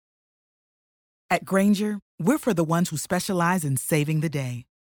At Grainger, we're for the ones who specialize in saving the day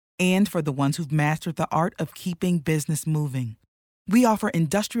and for the ones who've mastered the art of keeping business moving. We offer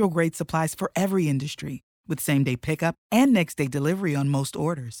industrial-grade supplies for every industry with same-day pickup and next-day delivery on most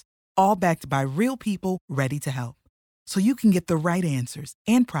orders, all backed by real people ready to help. So you can get the right answers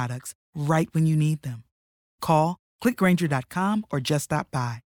and products right when you need them. Call, click Grainger.com, or just stop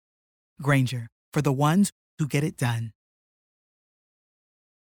by. Grainger, for the ones who get it done.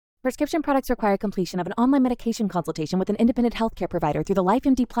 Prescription products require completion of an online medication consultation with an independent healthcare provider through the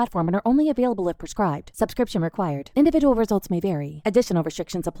LifeMD platform and are only available if prescribed. Subscription required. Individual results may vary. Additional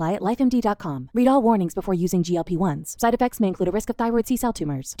restrictions apply at lifemd.com. Read all warnings before using GLP-1s. Side effects may include a risk of thyroid C-cell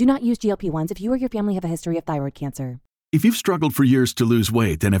tumors. Do not use GLP-1s if you or your family have a history of thyroid cancer. If you've struggled for years to lose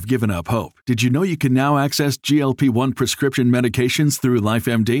weight and have given up hope, did you know you can now access GLP-1 prescription medications through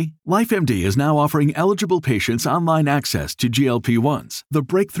LifeMD? LifeMD is now offering eligible patients online access to GLP-1s, the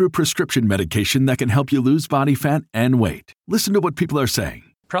breakthrough prescription medication that can help you lose body fat and weight. Listen to what people are saying.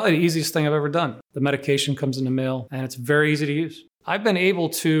 Probably the easiest thing I've ever done. The medication comes in the mail, and it's very easy to use. I've been able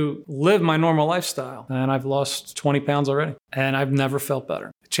to live my normal lifestyle, and I've lost 20 pounds already, and I've never felt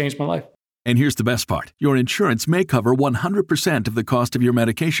better. It changed my life. And here's the best part. Your insurance may cover 100% of the cost of your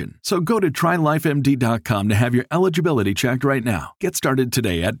medication. So go to TryLifeMD.com to have your eligibility checked right now. Get started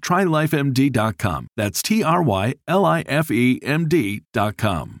today at TryLifeMD.com. That's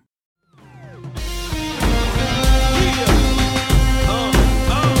TryLifeMD.com.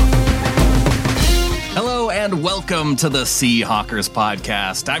 Hello and welcome to the Seahawkers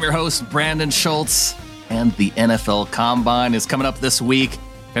podcast. I'm your host, Brandon Schultz, and the NFL Combine is coming up this week.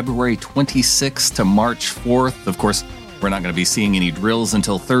 February 26th to March 4th. Of course, we're not going to be seeing any drills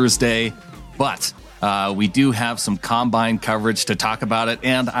until Thursday, but we do have some combine coverage to talk about it.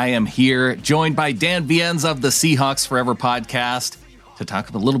 And I am here joined by Dan Viennes of the Seahawks Forever podcast to talk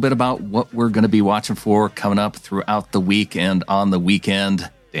a little bit about what we're going to be watching for coming up throughout the week and on the weekend.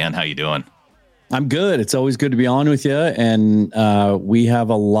 Dan, how you doing? I'm good. It's always good to be on with you. And we have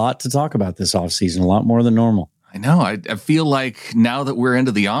a lot to talk about this offseason, a lot more than normal. I know. I feel like now that we're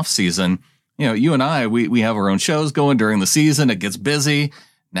into the off season, you know, you and I, we have our own shows going during the season. It gets busy.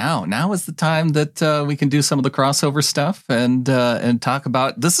 Now is the time that we can do some of the crossover stuff and talk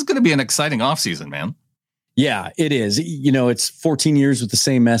about. This is going to be an exciting off season, man. Yeah, it is. You know, it's 14 years with the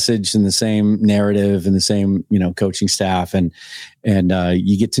same message and the same narrative and the same, coaching staff, and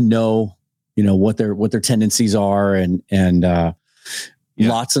you get to know, what their tendencies are and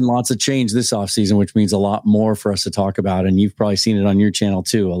lots and lots of change this offseason, which means a lot more for us to talk about. And you've probably seen it on your channel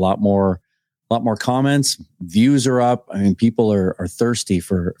too. A lot more comments, views are up. I mean, people are thirsty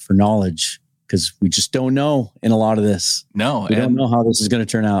for knowledge because we just don't know in a lot of this. No, we don't know how this is going to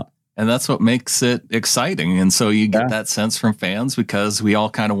turn out. And that's what makes it exciting. And so you get that sense from fans because we all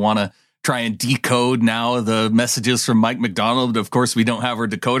kind of want to try and decode now the messages from Mike Macdonald. Of course, we don't have our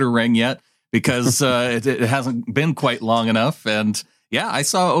decoder ring yet because it hasn't been quite long enough. And yeah, I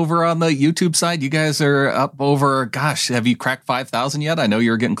saw over on the YouTube side, you guys are up over, have you cracked 5,000 yet? I know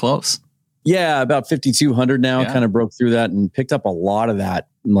you're getting close. Yeah, about 5,200 now, kind of broke through that and picked up a lot of that,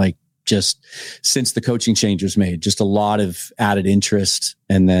 like just since the coaching change was made, just a lot of added interest.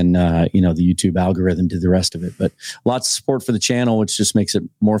 And then, the YouTube algorithm did the rest of it, but lots of support for the channel, which just makes it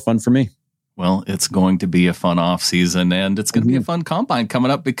more fun for me. Well, it's going to be a fun off season and it's going to be a fun combine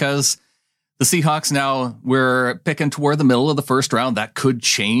coming up because the Seahawks now, we're picking toward the middle of the first round. That could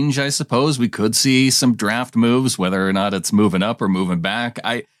change, I suppose. We could see some draft moves, whether or not it's moving up or moving back.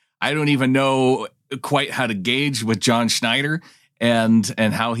 I don't even know quite how to gauge with John Schneider and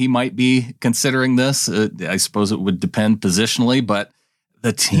how he might be considering this. I suppose it would depend positionally, but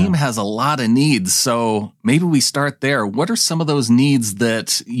the team has a lot of needs. So maybe we start there. What are some of those needs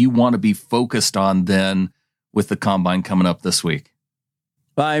that you want to be focused on then with the combine coming up this week?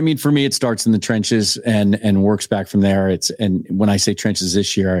 I mean, for me, it starts in the trenches and works back from there. And when I say trenches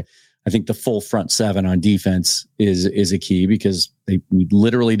this year, I think the full front seven on defense is a key because we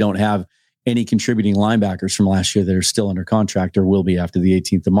literally don't have any contributing linebackers from last year that are still under contract or will be after the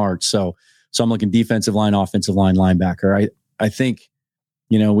 18th of March. So I'm looking defensive line, offensive line, linebacker. I think,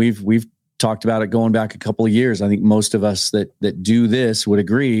 we've talked about it going back a couple of years. I think most of us that do this would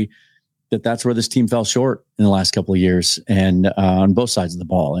agree that that's where this team fell short in the last couple of years and on both sides of the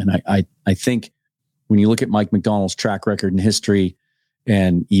ball. And I think when you look at Mike Macdonald's track record and history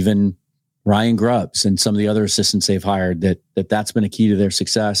and even Ryan Grubbs and some of the other assistants they've hired, that's been a key to their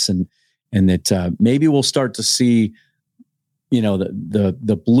success and that maybe we'll start to see,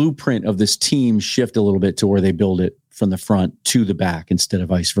 the blueprint of this team shift a little bit to where they build it from the front to the back instead of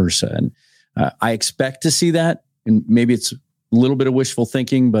vice versa. And I expect to see that. And maybe it's little bit of wishful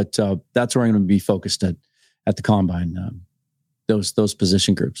thinking, but that's where I'm going to be focused at the combine. Those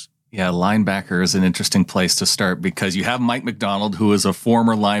position groups. Yeah, linebacker is an interesting place to start because you have Mike McDonald, who is a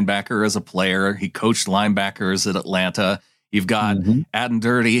former linebacker as a player. He coached linebackers at Atlanta. You've got Adam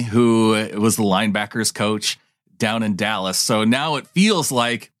Dirty, who was the linebackers coach down in Dallas. So now it feels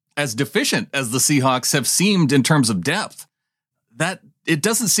like, as deficient as the Seahawks have seemed in terms of depth, that it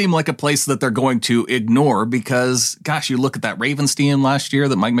doesn't seem like a place that they're going to ignore because, gosh, you look at that Ravens team last year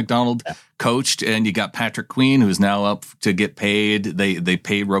that Mike McDonald coached, and you got Patrick Queen, who's now up to get paid. They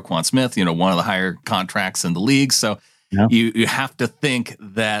paid Roquan Smith, one of the higher contracts in the league. So you have to think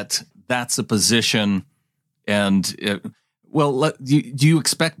that that's a position. And do you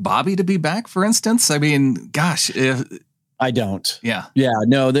expect Bobby to be back, for instance? I mean, gosh, I don't. Yeah.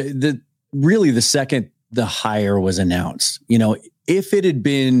 No, really the second the hire was announced, if it had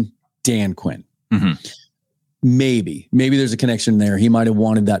been Dan Quinn, maybe there's a connection there. He might have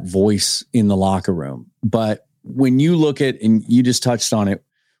wanted that voice in the locker room. But when you look at, and you just touched on it,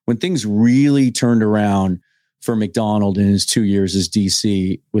 when things really turned around for McDonald in his 2 years as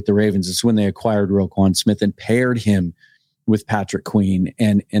DC with the Ravens, it's when they acquired Roquan Smith and paired him with Patrick Queen,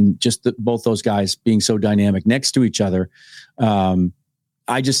 and just both those guys being so dynamic next to each other. Bobby's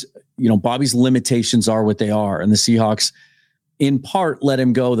limitations are what they are, and the Seahawks in part let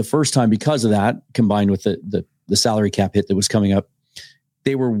him go the first time because of that, combined with the salary cap hit that was coming up.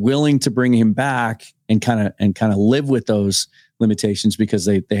 They were willing to bring him back and kind of live with those limitations because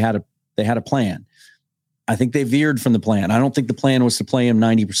they had a plan. I think they veered from the plan. I don't think the plan was to play him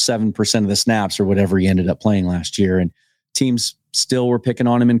 97% of the snaps or whatever he ended up playing last year. And teams still were picking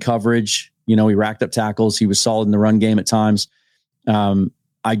on him in coverage. He racked up tackles. He was solid in the run game at times.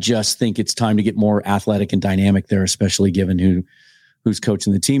 I just think it's time to get more athletic and dynamic there, especially given who's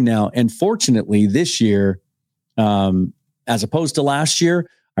coaching the team now. And fortunately, this year, as opposed to last year,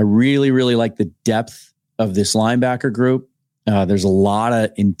 I really, really like the depth of this linebacker group. There's a lot of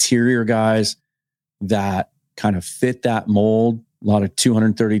interior guys that kind of fit that mold. A lot of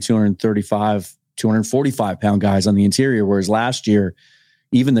 230, 235, 245 pound guys on the interior. Whereas last year,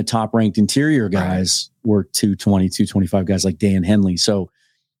 even the top ranked interior guys were 220, 225 guys like Dan Henley. So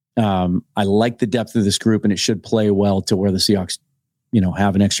I like the depth of this group, and it should play well to where the Seahawks,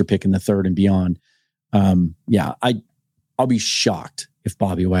 have an extra pick in the third and beyond. I'll be shocked if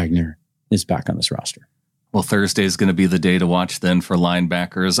Bobby Wagner is back on this roster. Well, Thursday is going to be the day to watch then for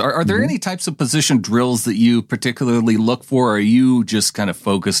linebackers. Are there any types of position drills that you particularly look for? Or are you just kind of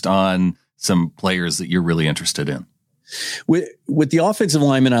focused on some players that you're really interested in? With the offensive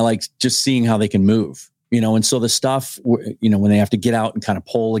linemen, I like just seeing how they can move, and so the stuff, when they have to get out and kind of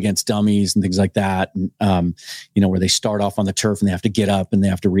pull against dummies and things like that, and, where they start off on the turf and they have to get up and they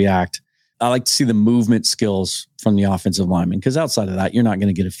have to react. I like to see the movement skills from the offensive linemen, because outside of that, you're not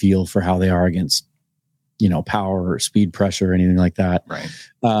going to get a feel for how they are against, power or speed pressure or anything like that. Right.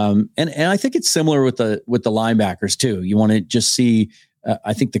 And I think it's similar with the linebackers too. You want to just see,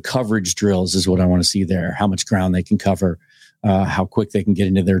 I think the coverage drills is what I want to see there. How much ground they can cover, how quick they can get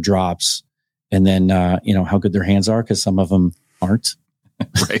into their drops, and then, how good their hands are, because some of them aren't.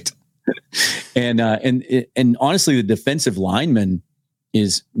 Right. And honestly, the defensive lineman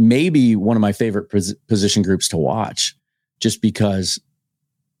is maybe one of my favorite position groups to watch, just because,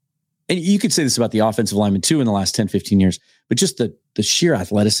 and you could say this about the offensive linemen too in the last 10, 15 years, but just the sheer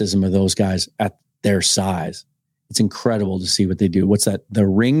athleticism of those guys at their size. It's incredible to see what they do. What's that? The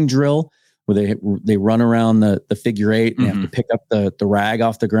ring drill where they run around the figure eight and they have to pick up the rag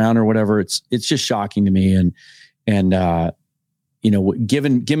off the ground or whatever. It's just shocking to me. And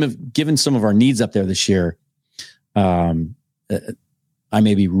given some of our needs up there this year, I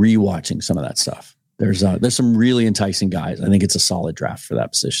may be rewatching some of that stuff. There's some really enticing guys. I think it's a solid draft for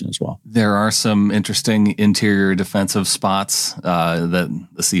that position as well. There are some interesting interior defensive spots that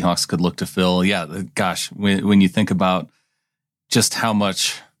the Seahawks could look to fill. Yeah, gosh, when you think about just how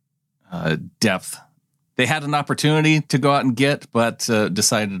much depth they had an opportunity to go out and get, but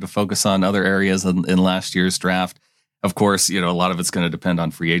decided to focus on other areas in last year's draft. Of course, a lot of it's going to depend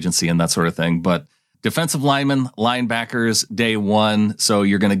on free agency and that sort of thing, but defensive linemen, linebackers, day one. So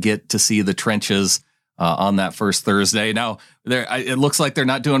you're going to get to see the trenches on that first Thursday. Now, it looks like they're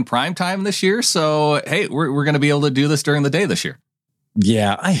not doing prime time this year. So, hey, we're going to be able to do this during the day this year.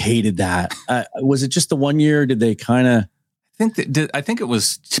 Yeah, I hated that. Was it just the 1 year? Did they kind of? I think it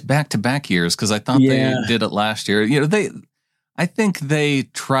was back-to-back years, because I thought they did it last year. I think they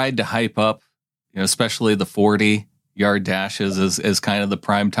tried to hype up, especially the 40-yard dashes as kind of the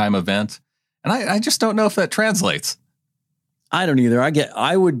primetime event. And I just don't know if that translates. I don't either.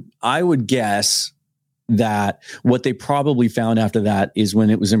 I would guess that what they probably found after that is when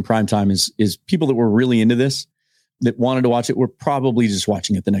it was in prime time is people that were really into this, that wanted to watch it, were probably just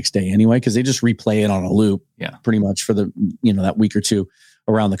watching it the next day anyway, because they just replay it on a loop pretty much for the, that week or two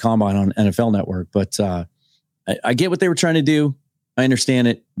around the combine on NFL Network. But I get what they were trying to do. I understand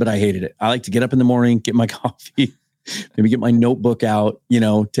it, but I hated it. I like to get up in the morning, get my coffee, maybe get my notebook out,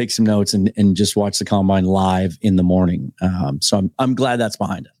 take some notes and just watch the combine live in the morning. So I'm glad that's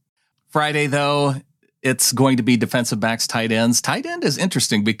behind us. Friday, though, it's going to be defensive backs, tight ends. Tight end is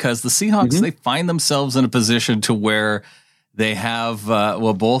interesting because the Seahawks, they find themselves in a position to where they have,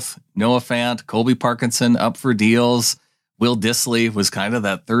 both Noah Fant, Colby Parkinson up for deals. Will Dissly was kind of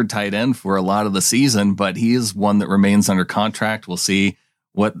that third tight end for a lot of the season, but he is one that remains under contract. We'll see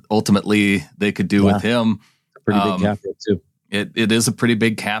what ultimately they could do with him. Pretty big cap hit too. It is a pretty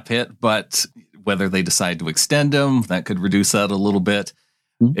big cap hit, but whether they decide to extend him, that could reduce that a little bit.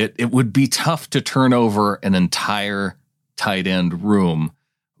 It would be tough to turn over an entire tight end room.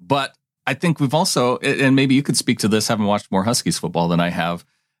 But I think we've also, and maybe you could speak to this, having watched more Huskies football than I have,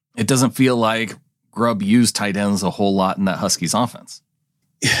 it doesn't feel like Grubb used tight ends a whole lot in that Huskies offense.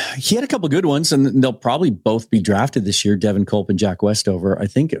 He had a couple good ones, and they'll probably both be drafted this year. Devin Culp and Jack Westover, I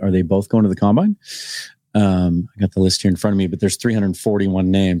think. Are they both going to the combine? I got the list here in front of me, but there's 341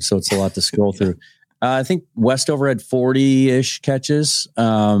 names, so it's a lot to scroll through. I think Westover had 40-ish catches.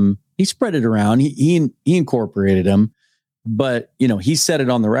 He spread it around. He incorporated them, but he said it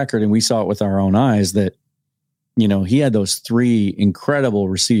on the record, and we saw it with our own eyes that he had those three incredible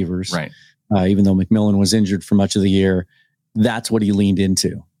receivers. Right. Even though McMillan was injured for much of the year, that's what he leaned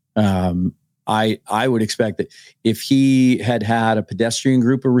into. I would expect that if he had a pedestrian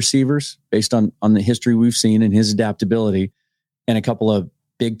group of receivers based on the history we've seen and his adaptability, and a couple of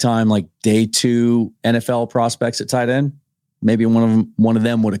big time, like day 2 NFL prospects at tight end, maybe one of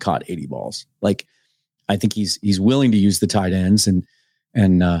them would have caught 80 balls. Like, I think he's willing to use the tight ends, and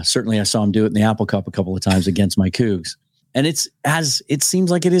certainly I saw him do it in the Apple Cup a couple of times against my Cougs. And it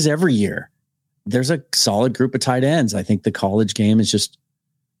seems like it is every year. There's a solid group of tight ends. I think the college game is just,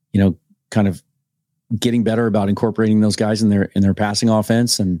 kind of getting better about incorporating those guys in their passing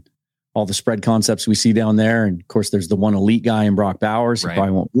offense and all the spread concepts we see down there. And of course, there's the one elite guy in Brock Bowers. Right. He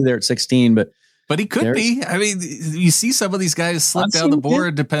probably won't be there at 16, but he could be. I mean, you see some of these guys slip down the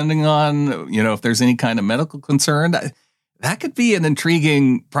board depending on, if there's any kind of medical concern. That could be an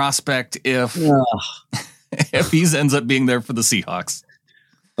intriguing prospect if he ends up being there for the Seahawks.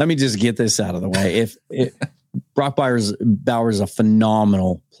 Let me just get this out of the way. If Brock Bowers is a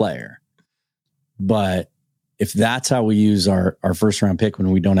phenomenal player, but if that's how we use our first round pick when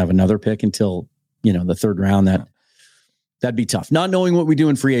we don't have another pick until, the third round, that'd be tough. Not knowing what we do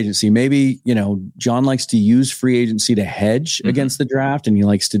in free agency. Maybe, John likes to use free agency to hedge against the draft, and he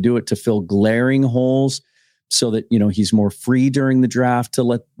likes to do it to fill glaring holes so that, he's more free during the draft to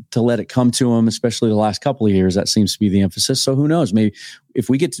let it come to him, especially the last couple of years. That seems to be the emphasis. So who knows? Maybe if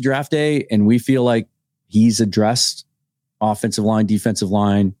we get to draft day and we feel like he's addressed offensive line, defensive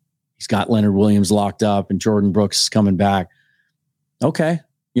line, he's got Leonard Williams locked up and Jordan Brooks coming back. Okay.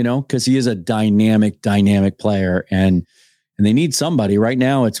 Because he is a dynamic player, and they need somebody. Right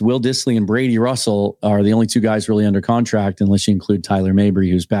now, it's Will Dissly and Brady Russell are the only two guys really under contract, unless you include Tyler Mabry,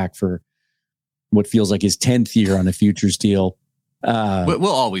 who's back for what feels like his 10th year on a futures deal. We'll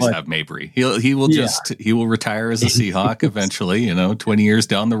always have Mabry. He will retire as a Seahawk eventually, 20 years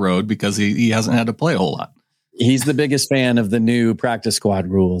down the road, because he hasn't had to play a whole lot. He's the biggest fan of the new practice squad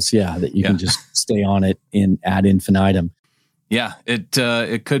rules. Yeah. That you can just stay on it ad infinitum. Yeah.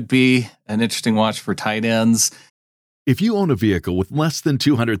 It could be an interesting watch for tight ends. If you own a vehicle with less than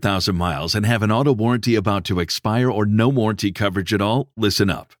 200,000 miles and have an auto warranty about to expire or no warranty coverage at all,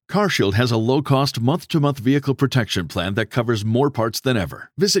 listen up. CarShield has a low-cost month-to-month vehicle protection plan that covers more parts than ever.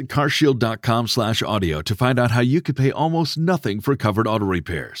 Visit carshield.com/audio to find out how you could pay almost nothing for covered auto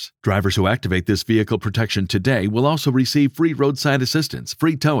repairs. Drivers who activate this vehicle protection today will also receive free roadside assistance,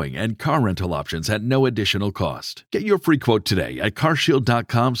 free towing, and car rental options at no additional cost. Get your free quote today at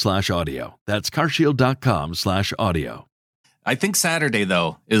carshield.com/audio. That's carshield.com/audio. I think Saturday,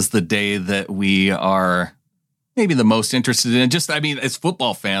 though, is the day that we are maybe the most interested in. As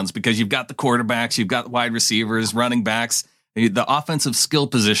football fans, because you've got the quarterbacks, you've got wide receivers, running backs, the offensive skill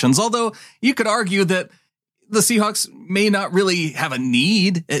positions. Although you could argue that the Seahawks may not really have a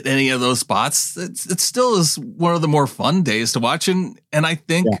need at any of those spots. It still is one of the more fun days to watch. And I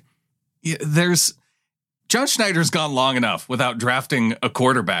think there's John Schneider's gone long enough without drafting a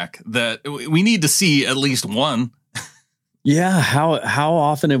quarterback that we need to see at least one. Yeah. How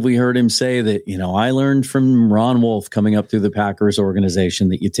often have we heard him say that, I learned from Ron Wolf coming up through the Packers organization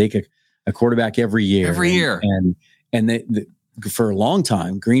that you take a quarterback every year. And for a long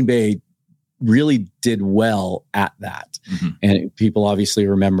time, Green Bay really did well at that. Mm-hmm. And people obviously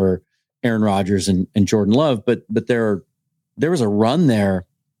remember Aaron Rodgers and Jordan Love, but there was a run there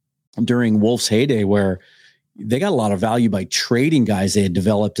during Wolf's heyday where they got a lot of value by trading guys they had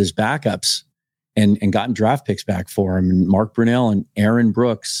developed as backups and gotten draft picks back for him. And Mark Brunell and Aaron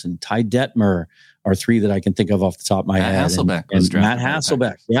Brooks and Ty Detmer are three that I can think of off the top of my head. Hasselbeck and Matt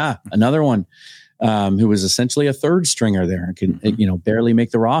Hasselbeck. Yeah. Another one who was essentially a third stringer there and could, barely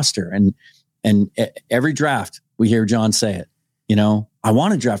make the roster. And every draft we hear John say it, I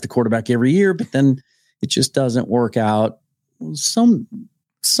want to draft a quarterback every year, but then it just doesn't work out. Some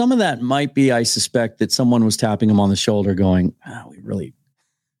of that might be, I suspect, that someone was tapping him on the shoulder going,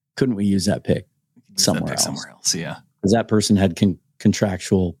 couldn't we use that pick somewhere else? Yeah. Because that person had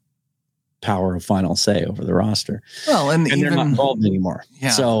contractual power of final say over the roster. Well, and they're not involved anymore. Yeah.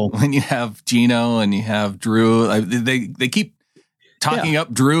 So when you have Geno and you have Drew, they keep talking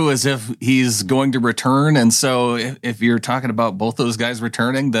up Drew as if he's going to return. And so if you're talking about both those guys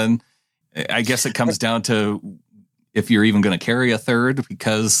returning, then I guess it comes down to if you're even going to carry a third,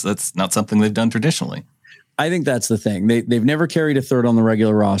 because that's not something they've done traditionally. I think that's the thing. They've never carried a third on the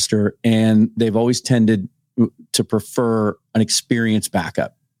regular roster, and they've always tended to prefer an experienced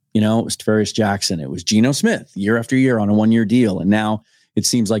backup. It was Tavarius Jackson. It was Geno Smith year after year on a 1-year deal. And now it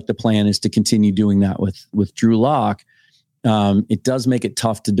seems like the plan is to continue doing that with Drew Lock. It does make it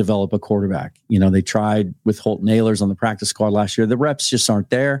tough to develop a quarterback. They tried with Holton Ahlers on the practice squad last year. The reps just aren't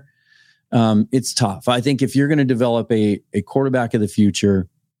there. It's tough. I think if you're going to develop a quarterback of the future,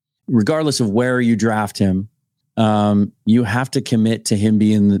 regardless of where you draft him, you have to commit to him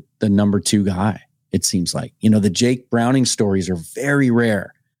being the number 2 guy. It seems like, the Jake Browning stories are very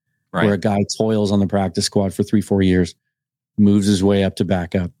rare, right? Where a guy toils on the practice squad for 3-4 years, moves his way up to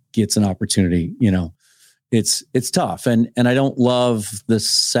backup, gets an opportunity. It's tough. And I don't love the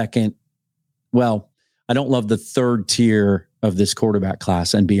third tier of this quarterback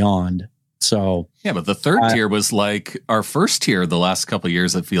class and beyond. So yeah, but the third tier was like our first tier the last couple of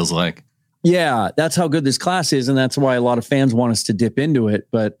years, it feels like. Yeah, that's how good this class is. And that's why a lot of fans want us to dip into it.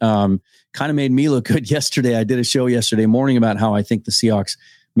 But kind of made me look good yesterday. I did a show yesterday morning about how I think the Seahawks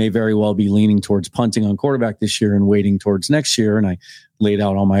may very well be leaning towards punting on quarterback this year and waiting towards next year. And I laid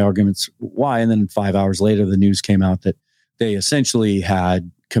out all my arguments why. And then 5 hours later, the news came out that they essentially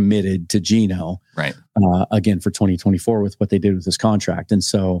had committed to Geno again for 2024 with what they did with his contract. And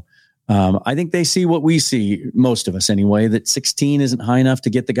so I think they see what we see, most of us anyway, that 16 isn't high enough to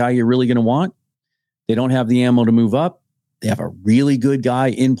get the guy you're really going to want. They don't have the ammo to move up. They have a really good guy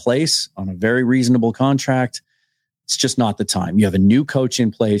in place on a very reasonable contract. It's just not the time. You have a new coach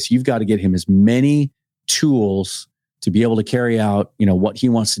in place. You've got to get him as many tools to be able to carry out, what he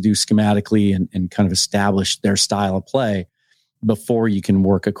wants to do schematically and kind of establish their style of play before you can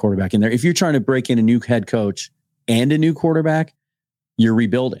work a quarterback in there. If you're trying to break in a new head coach and a new quarterback, you're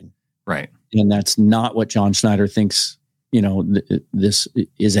rebuilding. Right. And that's not what John Schneider thinks, this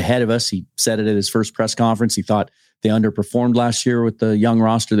is ahead of us. He said it at his first press conference. He thought they underperformed last year with the young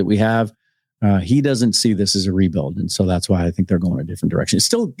roster that we have. He doesn't see this as a rebuild. And so that's why I think they're going a different direction. It's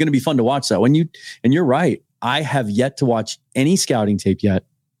still going to be fun to watch though. And you're right. I have yet to watch any scouting tape yet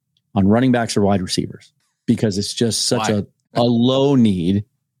on running backs or wide receivers because it's just such a low need.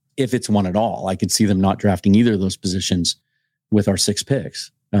 If it's one at all, I could see them not drafting either of those positions with our 6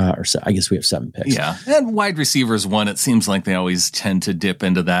 picks. I guess we have 7 picks. Yeah. And wide receivers one, it seems like they always tend to dip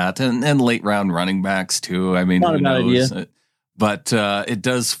into that. And late round running backs too. I mean, who knows? But it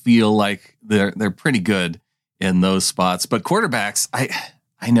does feel like they're pretty good in those spots. But quarterbacks,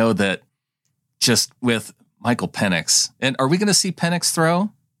 I know that just with Michael Penix, and are we going to see Penix throw?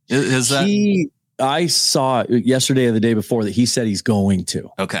 Is that? I saw yesterday or the day before that he said he's going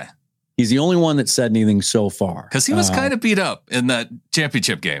to. Okay. He's the only one that said anything so far. Because he was kind of beat up in that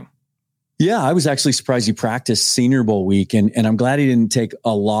championship game. Yeah, I was actually surprised he practiced Senior Bowl week, and I'm glad he didn't take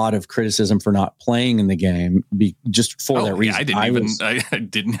a lot of criticism for not playing in the game, just for that reason. Yeah, I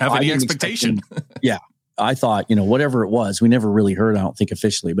didn't have any expectation. Yeah, I thought, whatever it was, we never really heard, I don't think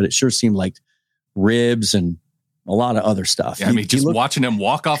officially, but it sure seemed like ribs and a lot of other stuff. Yeah, watching him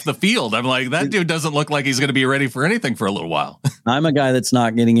walk off the field, I'm like, that dude doesn't look like he's going to be ready for anything for a little while. I'm a guy that's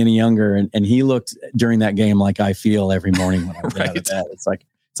not getting any younger, and he looked during that game like I feel every morning when I get out of bed.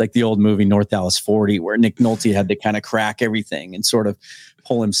 It's like the old movie North Dallas 40, where Nick Nolte had to kind of crack everything and sort of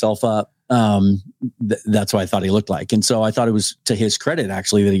pull himself up. That's what I thought he looked like. And so I thought it was to his credit,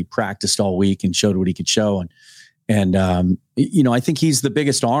 actually, that he practiced all week and showed what he could show. And I think he's the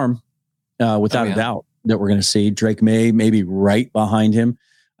biggest arm, without a doubt, that we're going to see. Drake May maybe right behind him.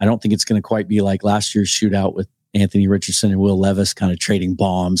 I don't think it's going to quite be like last year's shootout with Anthony Richardson and Will Levis kind of trading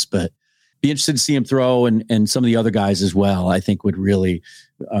bombs, but be interested to see him throw, and some of the other guys as well. I think would really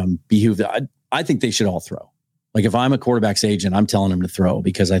behoove. I think they should all throw. Like if I'm a quarterback's agent, I'm telling them to throw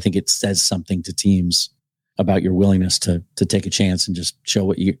because I think it says something to teams about your willingness to take a chance and just show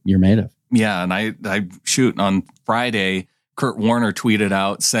what you're made of. Yeah, and I shoot on Friday. Kurt Warner tweeted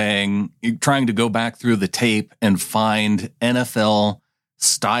out saying, trying to go back through the tape and find NFL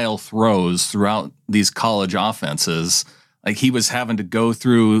style throws throughout these college offenses. Like he was having to go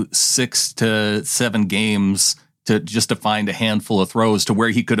through 6 to 7 games to find a handful of throws to where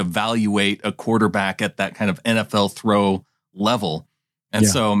he could evaluate a quarterback at that kind of NFL throw level. And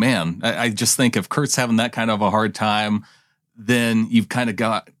so, man, I just think if Kurt's having that kind of a hard time, then you've kind of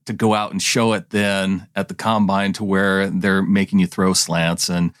got to go out and show it then at the combine to where they're making you throw slants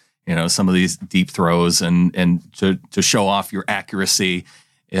and, some of these deep throws and to show off your accuracy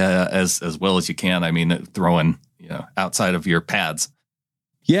as well as you can. I mean, throwing, outside of your pads.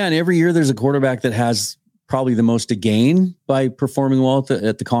 Yeah. And every year there's a quarterback that has probably the most to gain by performing well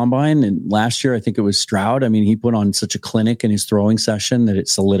at the combine. And last year, I think it was Stroud. I mean, he put on such a clinic in his throwing session that it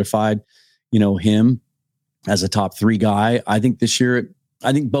solidified, him as a top 3 guy. I think this year,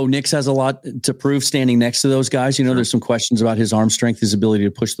 Bo Nix has a lot to prove standing next to those guys. Sure. There's some questions about his arm strength, his ability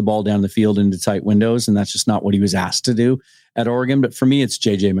to push the ball down the field into tight windows. And that's just not what he was asked to do at Oregon. But for me, it's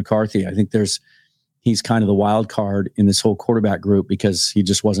JJ McCarthy. I think he's kind of the wild card in this whole quarterback group because he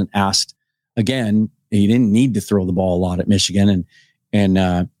just wasn't asked. Again, he didn't need to throw the ball a lot at Michigan.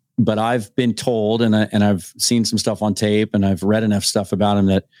 But I've been told, and I've seen some stuff on tape and I've read enough stuff about him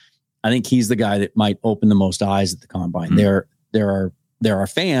that I think he's the guy that might open the most eyes at the combine. Mm-hmm. There are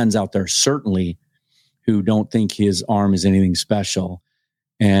fans out there certainly who don't think his arm is anything special.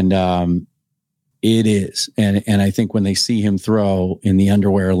 And it is. And I think when they see him throw in the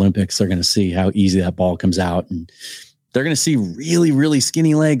underwear Olympics, they're going to see how easy that ball comes out. And they're going to see really, really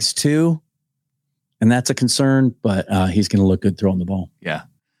skinny legs too. And that's a concern, but he's going to look good throwing the ball. Yeah.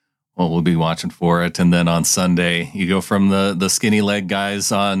 Well, we'll be watching for it. And then on Sunday, you go from the skinny leg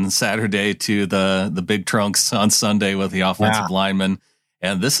guys on Saturday to the big trunks on Sunday with the offensive linemen.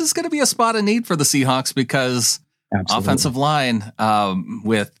 And this is going to be a spot of need for the Seahawks because offensive line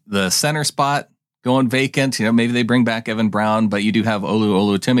with the center spot going vacant, maybe they bring back Evan Brown, but you do have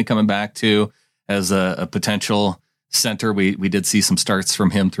Oluwatimi coming back too as a potential center. We did see some starts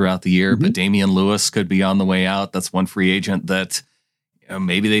from him throughout the year, but Damian Lewis could be on the way out. That's one free agent that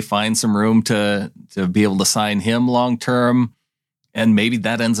maybe they find some room to be able to sign him long term. And maybe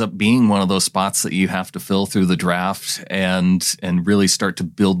that ends up being one of those spots that you have to fill through the draft and really start to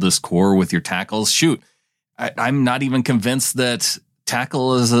build this core with your tackles. Shoot, I'm not even convinced that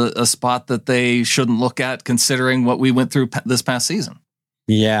tackle is a spot that they shouldn't look at considering what we went through this past season.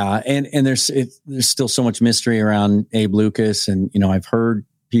 Yeah. And there's still so much mystery around Abe Lucas. And, I've heard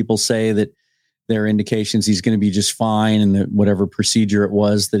people say that there are indications he's going to be just fine and that whatever procedure it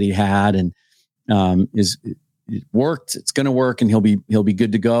was that he had and it worked, it's going to work and he'll be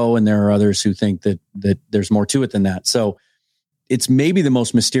good to go. And there are others who think that there's more to it than that. So it's maybe the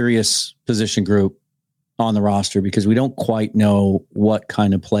most mysterious position group on the roster because we don't quite know what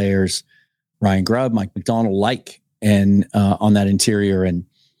kind of players Ryan Grubb, Mike McDonald like and on that interior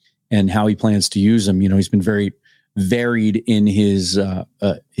and how he plans to use them. He's been very varied in his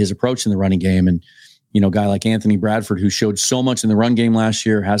approach in the running game. And, a guy like Anthony Bradford, who showed so much in the run game last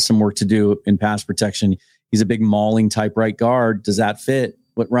year, has some work to do in pass protection. He's a big mauling type right guard. Does that fit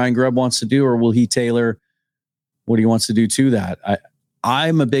what Ryan Grubb wants to do, or will he tailor what he wants to do to that?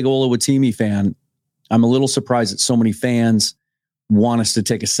 I'm a big Oluwatimi fan. I'm a little surprised that so many fans want us to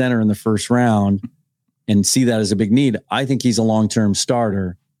take a center in the first round and see that as a big need. I think he's a long-term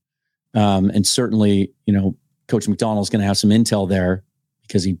starter. And certainly, Coach McDonald's going to have some intel there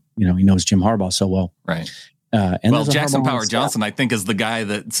because he knows Jim Harbaugh so well. Right. And Jackson Power Johnson, I think, is the guy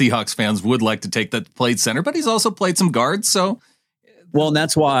that Seahawks fans would like to take that played center, but he's also played some guards. So, well, and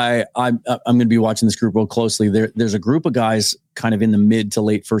that's why I'm going to be watching this group real closely. There's a group of guys kind of in the mid to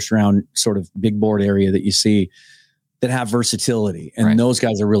late first round sort of big board area that you see that have versatility, and those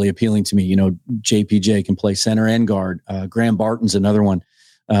guys are really appealing to me. JPJ can play center and guard. Graham Barton's another one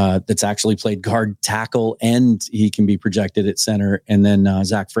that's actually played guard, tackle, and he can be projected at center. And then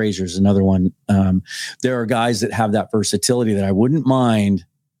Zach Frazier's another one. There are guys that have that versatility that I wouldn't mind,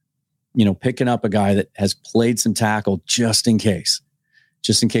 picking up a guy that has played some tackle just in case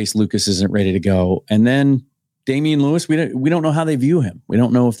Lucas isn't ready to go. And then Damian Lewis, we don't know how they view him. We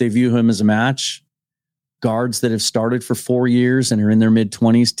don't know if they view him as a match. Guards that have started for 4 years and are in their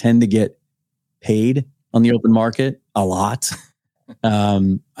mid-20s tend to get paid on the open market a lot.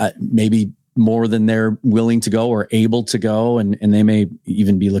 Maybe more than they're willing to go or able to go. And they may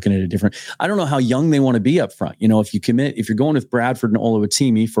even be looking at a different, I don't know how young they want to be up front. If you're going with Bradford and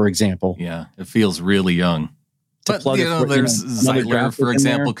Oluwatimi, for example. Yeah, it feels really young. But, there's Zeitler, for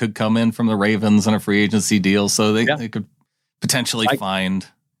example, could come in from the Ravens on a free agency deal. So they could potentially find.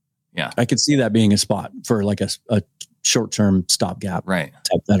 Yeah. I could see that being a spot for like a short-term stopgap type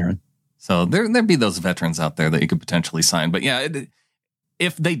veteran. So there'd be those veterans out there that you could potentially sign. But yeah,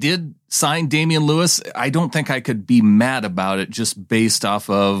 if they did sign Damian Lewis, I don't think I could be mad about it just based off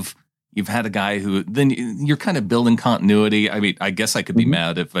of you've had a guy who then you're kind of building continuity. I mean, I guess I could be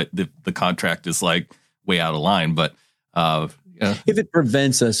mad if the contract is like way out of line, but if it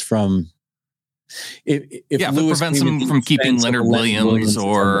prevents us from if it prevents them from keeping Leonard Williams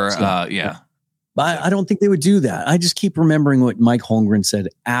or But I don't think they would do that. I just keep remembering what Mike Holmgren said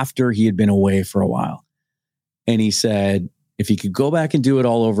after he had been away for a while. And he said, if he could go back and do it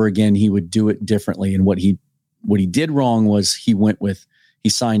all over again, he would do it differently. And what he did wrong was he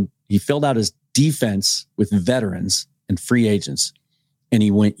filled out his defense with veterans and free agents. And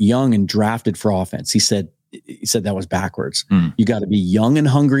he went young and drafted for offense. He said that was backwards. You got to be young and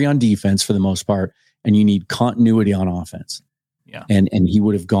hungry on defense for the most part. And you need continuity on offense. Yeah. And he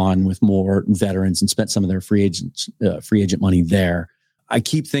would have gone with more veterans and spent some of their free agent money there. I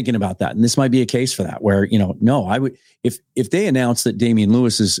keep thinking about that. And this might be a case for that where, I would, if they announce that Damian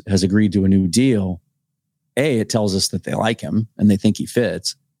Lewis has agreed to a new deal, A, it tells us that they like him and they think he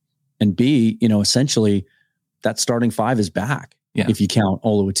fits. And B, essentially that starting five is back. Yeah. If you count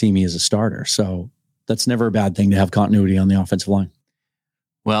Oluwatimi as a starter. So that's never a bad thing to have continuity on the offensive line.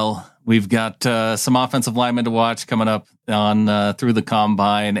 Well, we've got some offensive linemen to watch coming up on through the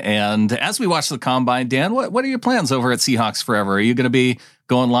Combine. And as we watch the Combine, Dan, what are your plans over at Seahawks Forever? Are you going to be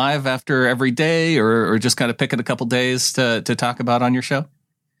going live after every day or just kind of picking a couple days to talk about on your show?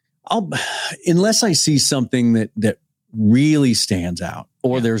 Unless I see something that really stands out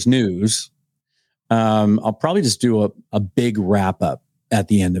or there's news, I'll probably just do a big wrap up at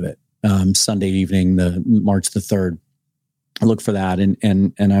the end of it. Sunday evening, the March the 3rd. I look for that.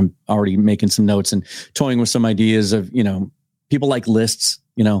 And I'm already making some notes and toying with some ideas of, people like lists,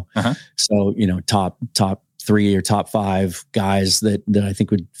 so, top 3 or top 5 guys that I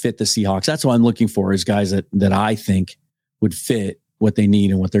think would fit the Seahawks. That's what I'm looking for is guys that I think would fit what they need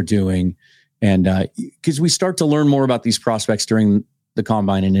and what they're doing. And because we start to learn more about these prospects during the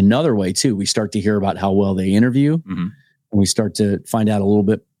Combine in another way too. We start to hear about how well they interview and we start to find out a little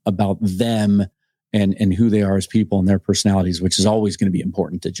bit about them and who they are as people and their personalities, which is always going to be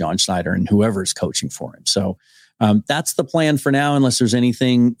important to John Schneider and whoever's coaching for him. So that's the plan for now, unless there's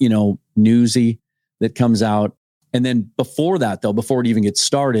anything, newsy that comes out. And then before that, though, before it even gets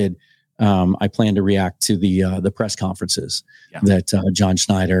started, I plan to react to the press conferences that John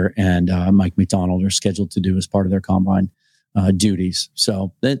Schneider and Mike McDonald are scheduled to do as part of their Combine duties.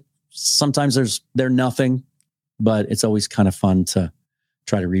 So that sometimes they're nothing, but it's always kind of fun to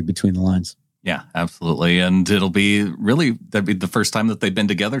try to read between the lines. Yeah, absolutely. And that'd be the first time that they've been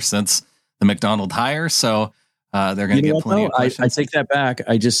together since the McDonald hire. So they're going to get plenty of questions. I take that back.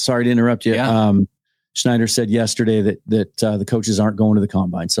 Sorry to interrupt you. Yeah. Schneider said yesterday that the coaches aren't going to the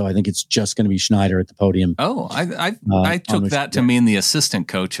Combine. So I think it's just going to be Schneider at the podium. Oh, I took that to mean the assistant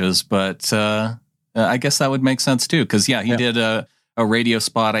coaches, but I guess that would make sense too. Cause he did a radio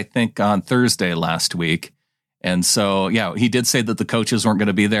spot, I think on Thursday last week. And so, he did say that the coaches weren't going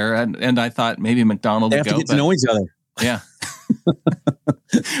to be there. And I thought maybe McDonald would go. They have to get to know each other. Yeah.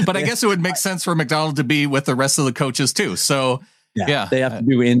 But I guess it would make sense for McDonald to be with the rest of the coaches too. So they have to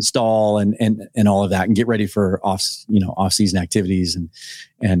do install and all of that and get ready for off-season activities.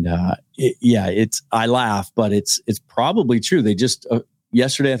 I laugh, but it's probably true. They just,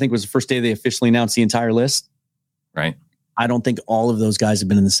 yesterday, I think was the first day they officially announced the entire list. Right. I don't think all of those guys have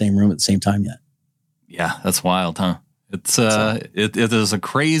been in the same room at the same time yet. Yeah, that's wild, huh? It's it is a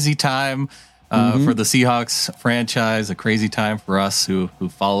crazy time for the Seahawks franchise, a crazy time for us who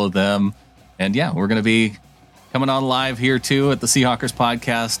follow them. And we're going to be coming on live here too at the Seahawkers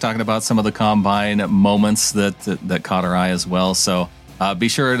podcast, talking about some of the Combine moments that caught our eye as well. So be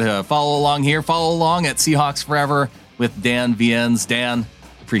sure to follow along here. Follow along at Seahawks Forever with Dan Viennes. Dan,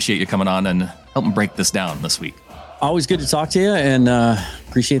 appreciate you coming on and helping break this down this week. Always good to talk to you and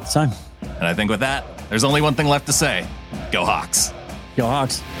appreciate the time. And I think with that, there's only one thing left to say. Go Hawks. Go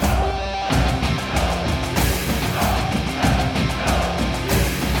Hawks.